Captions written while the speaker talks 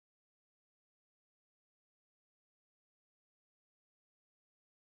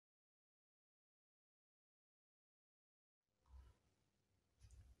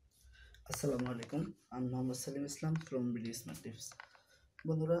আসসালামু আলাইকুম, আমি মোহাম্মদ সালিম ইসলাম ফ্রম বিডি স্মার্ট টিপস।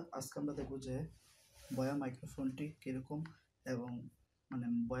 বন্ধুরা, আজকে আমরা দেখব যে বয়া মাইক্রোফোনটি কীরকম এবং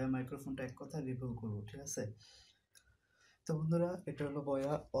বয়া মাইক্রোফোনটা এক কথায় রিভিউ করব। ঠিক আছে, তো বন্ধুরা, এটা হলো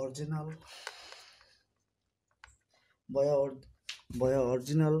বয়া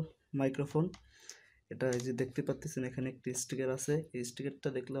অরিজিনাল মাইক্রোফোন। এটা এই যে দেখতে পাচ্ছেন, এখানে একটি স্টিকার আছে। এই স্টিকারটা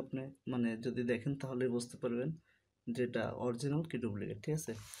দেখলে আপনি যদি দেখেন তাহলে বুঝতে পারবেন যে এটা অরিজিনাল কি ডুপ্লিকেট। ঠিক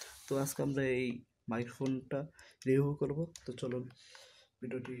আছে, তো আজকে আমরা এই মাইক্রোফোনটা রিভিউ করব। তো চলুন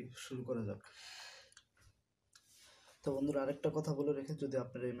ভিডিওটি শুরু করা যাক। তো বন্ধুরা, আরেকটা কথা বলে রেখে, যদি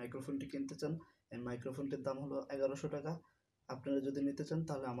আপনারা এই মাইক্রোফোনটি কিনতে চান, এই মাইক্রোফোনটির দাম হলো 1100 টাকা। আপনারা যদি নিতে চান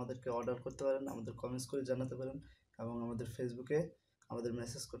তাহলে আমাদেরকে অর্ডার করতে পারেন, আমাদের কমেন্টস করে জানাতে পারেন এবং আমাদের ফেসবুকে আমাদের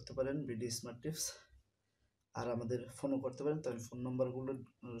মেসেজ করতে পারেন বিডি স্মার্ট টিপস, আর আমাদের ফোনও করতে পারেন। তো আমি ফোন নাম্বারগুলো,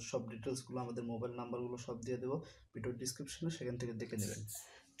 সব ডিটেলসগুলো, আমাদের মোবাইল নাম্বারগুলো সব দিয়ে দেবো ভিডিওর ডিসক্রিপশনে, সেখান থেকে দেখে নেবেন।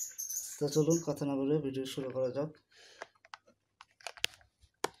 তো চলুন কথা না বলে ভিডিও শুরু করা যাক।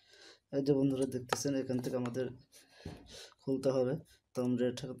 এই যে বন্ধুরা দেখতেছেন, এখান থেকে আমাদের খুলতে হবে। তো আমরা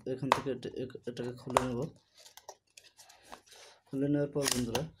এখান থেকে এটাকে খুলে নেব। খুলে নেওয়ার পর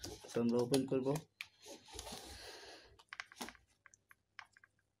বন্ধুরা, এটা আমরা ওপেন করব।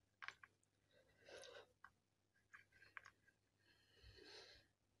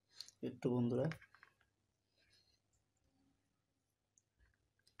 একটু বন্ধুরা,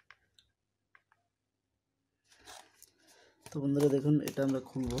 তো বন্ধুরা দেখুন, এটা আমরা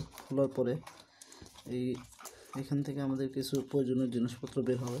খুলবো। খোলার পরে এখান থেকে আমাদের কিছু প্রয়োজনীয় জিনিসপত্র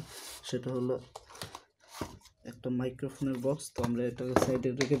বের হবে। সেটা হলো একটা মাইক্রোফোনের বক্স। তো আমরা এটাকে সাইডে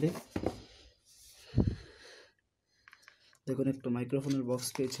রেখে দিই। দেখুন, একটা মাইক্রোফোনের বক্স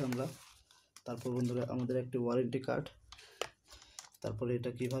পেয়েছি আমরা। তারপর বন্ধুরা, আমাদের একটি ওয়ারেন্টি কার্ড, তারপরে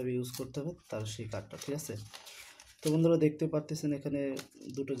এটা কিভাবে ইউজ করতে হবে তার সেই কার্ডটা। ঠিক আছে, তো বন্ধুরা দেখতে পারতেছেন, এখানে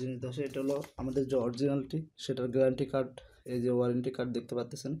দুটো জিনিস আছে। এটা হলো আমাদের যে অরিজিনালটি, সেটার গ্যারান্টি কার্ড। এই যে ওয়ারেন্টি কার্ড দেখতে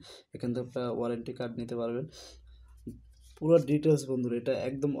পাচ্ছেন, এখান থেকে একটা ওয়ারেন্টি কার্ড নিতে পারবেন। পুরো ডিটেলস বন্ধুরা, এটা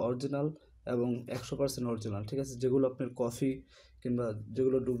একদম অরিজিনাল এবং 100% অরিজিনাল। ঠিক আছে, যেগুলো আপনার কফি কিংবা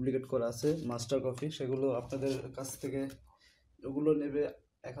যেগুলো ডুপ্লিকেট করা আছে মাস্টার কফি, সেগুলো আপনাদের কাছ থেকে ওগুলো নেবে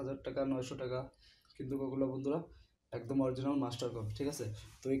 1000 টাকা, 900 টাকা, কিন্তু ওগুলো বন্ধুরা একদম অরিজিনাল মাস্টার কপি। ঠিক আছে,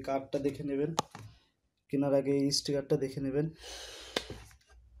 তো এই কার্ডটা দেখে নেবেন, কেনার আগে এই স্টিকারটা দেখে নেবেন।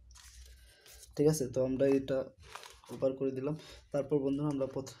 ঠিক আছে, তো আমরা এটা ওপার করে দিলাম। তারপর বন্ধুরা, আমরা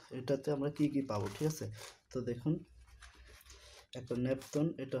এটাতে আমরা কি কি পাবো। ঠিক আছে, তো দেখুন, একটা ন্যাপথন।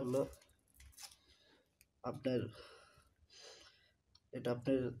 এটা হলো আপনার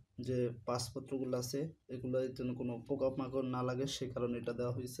যে পাসপত্রগুলো আছে, এগুলোর জন্য কোনো পোকামাকড় না লাগে, সেই কারণে এটা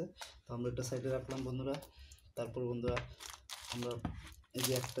দেওয়া হয়েছে। তো আমরা এটা সাইডে রাখলাম বন্ধুরা। তারপর বন্ধুরা, আমরা এই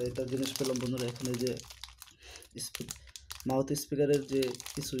যে একটা এটা জিনিস পেলাম বন্ধুরা, এখানে যে মাউথ স্পিকারের যে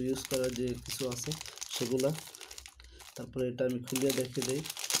কিছু ইউজ করার যে কিছু আছে সেগুলা। তারপরে এটা আমি খুলিয়ে দেখে দিই।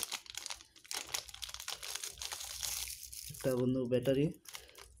 একটা বন্ধু ব্যাটারি,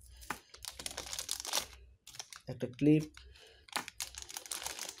 একটা ক্লিপ,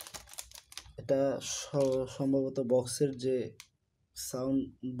 এটা সম্ভবত বক্সের যে সাউন্ড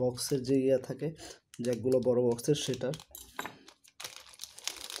বক্সের যে থাকে, জ্যাকগুলো বড় বক্সের, সেটার।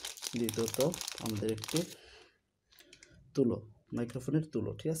 দ্বিতীয়ত আমাদের একটি তুলো, মাইক্রোফোনের তুলো।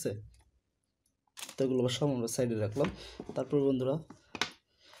 ঠিক আছে, তো এগুলো সব আমরা সাইডে রাখলাম। তারপর বন্ধুরা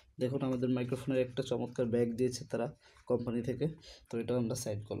দেখুন, আমাদের মাইক্রোফোনের একটা চমৎকার ব্যাগ দিয়েছে তারা কোম্পানি থেকে। তো এটা আমরা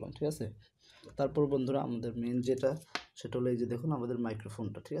সাইড করলাম। ঠিক আছে, তারপর বন্ধুরা আমাদের মেন যেটা, সেটা হলো এই যে দেখুন আমাদের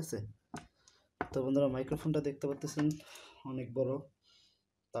মাইক্রোফোনটা। ঠিক আছে, তো বন্ধুরা মাইক্রোফোনটা দেখতে পাচ্ছেন অনেক বড়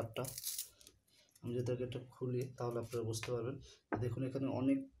তারটা। আমি যদি এটা খুলি তাহলে আপনারা বুঝতে পারবেন। দেখুন, এখানে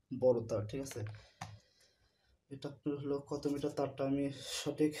অনেক বড় তার। ঠিক আছে, এটা আপনার হলো কত মিটার তারটা আমি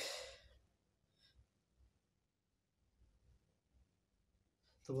সঠিক।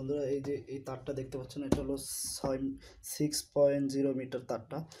 তো বন্ধুরা, এই যে এই তারটা দেখতে পাচ্ছেন, এটা হলো 6.0 মিটার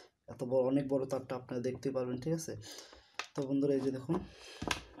তারটা। এত বড়, অনেক বড় তারটা আপনারা দেখতে পারবেন। ঠিক আছে, তো বন্ধুরা এই যে দেখুন,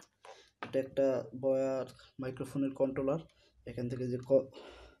 এটা একটা বয়ার মাইক্রোফোনের কন্ট্রোলার। এখান থেকে যে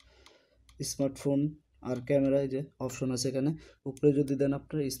স্মার্টফোন আর ক্যামেরা, এই যে অপশন আছে এখানে। উপরে যদি দেন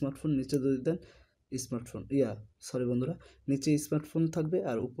আপনার স্মার্টফোন, নিচে যদি দেন স্মার্টফোন, সরি বন্ধুরা, নিচে স্মার্টফোন থাকবে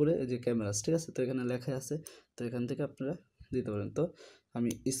আর উপরে এই যে ক্যামেরা। ঠিক আছে, তো এখানে লেখা আছে, তো এখান থেকে আপনারা দিতে পারেন। তো আমি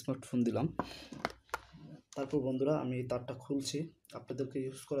স্মার্টফোন দিলাম। তারপর বন্ধুরা, আমি এই তারটা খুলছি আপনাদেরকে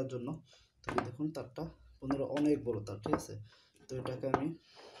ইউজ করার জন্য। তো দেখুন, তারটা বন্ধুরা অনেক বড় তার। ঠিক আছে, তো এটাকে আমি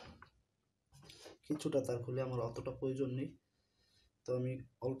কিছুটা তার খুলে, আমার অতটা প্রয়োজন নেই, তো আমি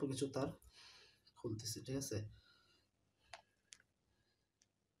অল্প কিছু তার খুলতেছি। ঠিক আছে,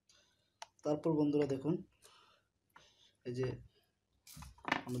 তারপর বন্ধুরা দেখুন, এই যে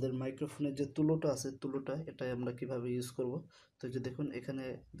আমাদের মাইক্রোফোনের যে তুলোটা আছে, তুলোটা এটাই আমরা কিভাবে ইউজ করব। তো যে দেখুন এখানে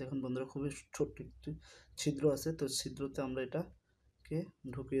দেখুন বন্ধুরা, খুবই ছোট্ট একটি ছিদ্র আছে। তো ছিদ্রতে আমরা এটাকে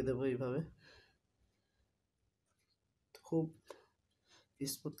ঢুকিয়ে দেবো এইভাবে। খুব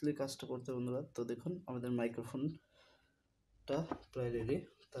স্মুথলি কাজটা করতে বন্ধুরা। তো দেখুন আমাদের মাইক্রোফোনটা প্রায় রেডি।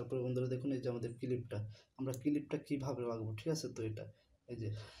 তারপরে বন্ধুরা দেখুন এই যে আমাদের ক্লিপটা, আমরা ক্লিপটা কিভাবে লাগাবো, ঠিক আছে। তো এটা এই যে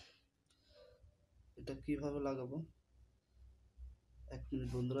এটা কিভাবে লাগাবো, 1 মিনিট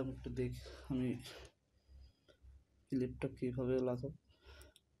বন্ধুরা, আমি একটু আমি ক্লিপটা কিভাবে লাগাবো।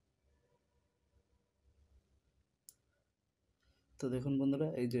 তো দেখুন বন্ধুরা,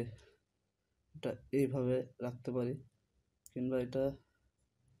 এই যে এটা এইভাবে রাখতে পারি, কিংবা এটা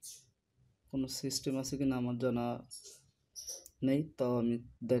কোনো সিস্টেম আছে কিনা আমার জানা নেই, তাও আমি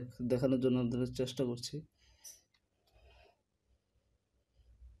দেখানোর জন্য আপনাদের চেষ্টা করছি।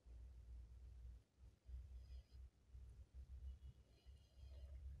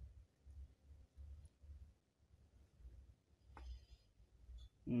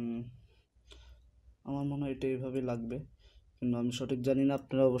 আমার মনে হয় এটা এইভাবে লাগবে, কিন্তু আমি সঠিক জানি না।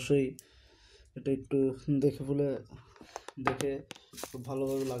 আপনারা অবশ্যই এটা একটু দেখে খুব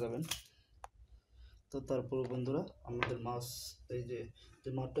ভালোভাবে লাগাবেন। তো তারপর বন্ধুরা আমাদের এই যে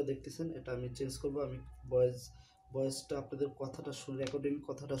মাউসটা দেখতেছেন, এটা আমি চেঞ্জ করব। আমি ভয়েসটা আপনাদের রেকর্ডিং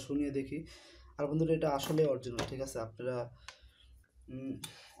কথাটা শুনিয়ে দেখি। আর বন্ধুরা এটা আসলে অরিজিনাল, ঠিক আছে। আপনারা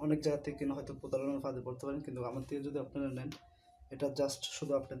অনেক জায়গা থেকে হয়তো প্রতারণার ফাঁদে পড়তে পারেন, কিন্তু আমার থেকে যদি আপনারা নেন, এটা জাস্ট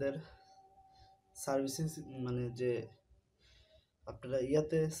শুধু আপনাদের সার্ভিসেস, মানে যে আপনারা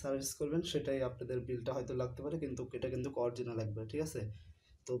সার্ভিস করবেন সেটাই আপনাদের বিলটা হয়তো লাগতে পারে, কিন্তু এটা কিন্তু অরিজিনাল লাগবে, ঠিক আছে।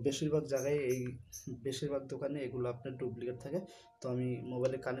 তো বেশিরভাগ জায়গায় বেশিরভাগ দোকানে এগুলো আপনার ডুপ্লিকেট থাকে। তো আমি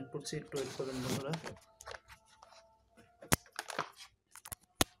মোবাইলে কানেক্ট করছি, একটু ওয়েট করবেন বন্ধুরা।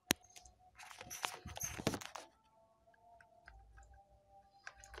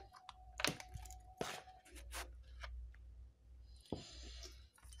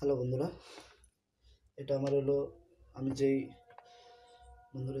 হ্যালো বন্ধুরা, এটা আমার হলো, আমি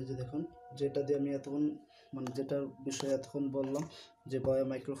বন্ধুরা যে দেখুন, যেটা দিয়ে আমি এতক্ষণ যেটার বিষয়ে এতক্ষণ বললাম, যে বয়া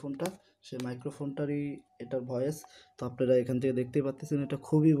মাইক্রোফোনটা, সেই মাইক্রোফোনটারই এটার ভয়েস। তো আপনারা এখান থেকে দেখতেই পাচ্ছেন, এটা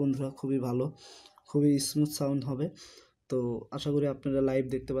খুবই বন্ধুরা খুবই ভালো, খুবই স্মুথ সাউন্ড হবে। তো আশা করি আপনারা লাইভ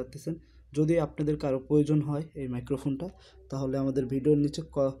দেখতে পাচ্ছেন। যদি আপনাদের কারো প্রয়োজন হয় এই মাইক্রোফোনটা, তাহলে আমাদের ভিডিওর নিচে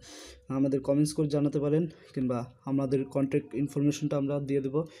আমাদের কমেন্টস করে জানাতে পারেন, কিংবা আমাদের কন্ট্যাক্ট ইনফরমেশনটা আমরা দিয়ে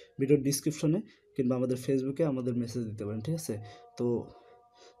দেবো ভিডিওর ডিসক্রিপশনে, কিংবা আমাদের ফেসবুকে আমাদের মেসেজ দিতে পারেন, ঠিক আছে। তো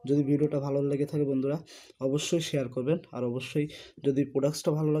যদি ভিডিওটা ভালো লেগে থাকে বন্ধুরা, অবশ্যই শেয়ার করবেন, আর অবশ্যই যদি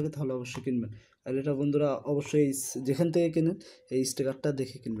প্রোডাক্টসটা ভালো লাগে তাহলে অবশ্যই কিনবেন। আর এটা বন্ধুরা অবশ্যই যেখান থেকে কেনেন এই স্টিকারটা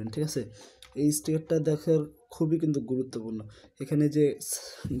দেখে কিনবেন, ঠিক আছে। এই স্টিকারটা দেখার খুবই কিন্তু গুরুত্বপূর্ণ। এখানে যে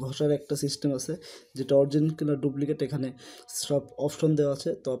ঘষার একটা সিস্টেম আছে, যেটা অরিজিনাল কিনা ডুপ্লিকেট, এখানে সব অপশন দেওয়া আছে।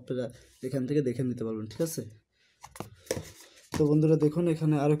 তো আপনারা এখান থেকে দেখে নিতে পারবেন, ঠিক আছে। তো বন্ধুরা দেখুন,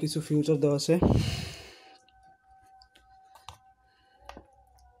 এখানে আরও কিছু ফিউচার দেওয়া আছে।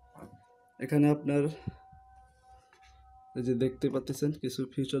 এখানে আপনার এই যে দেখতে পাচ্ছেন কিছু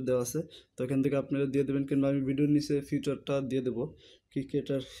ফিউচার দেওয়া আছে। তো এখান থেকে আপনারা দিয়ে দেবেন, কিংবা আমি ভিডিওর নিচে ফিউচারটা দিয়ে দেবো, কী কী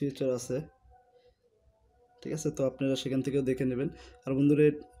এটার ফিউচার আছে, ঠিক আছে। তো আপনারা সেখান থেকেও দেখে নেবেন। আর বন্ধুরা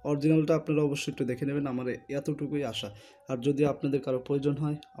অরিজিনালটা আপনারা অবশ্যই একটু দেখে নেবেন, আমার এতটুকুই আশা। আর যদি আপনাদের কারো প্রয়োজন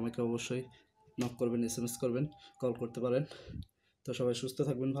হয় আমাকে অবশ্যই নক করবেন, SMS করবেন, কল করতে পারেন। তো সবাই সুস্থ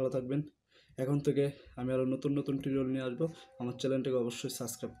থাকবেন, ভালো থাকবেন। এখন থেকে আমি আরও নতুন নতুন টিউটোরিয়াল নিয়ে আসবো। আমার চ্যানেলটাকে অবশ্যই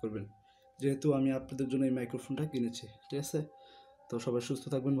সাবস্ক্রাইব করবেন, যেহেতু আমি আপনাদের জন্য এই মাইক্রোফোনটা কিনেছি, ঠিক আছে। তো সবাই সুস্থ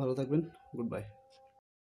থাকবেন, ভালো থাকবেন, গুড বাই।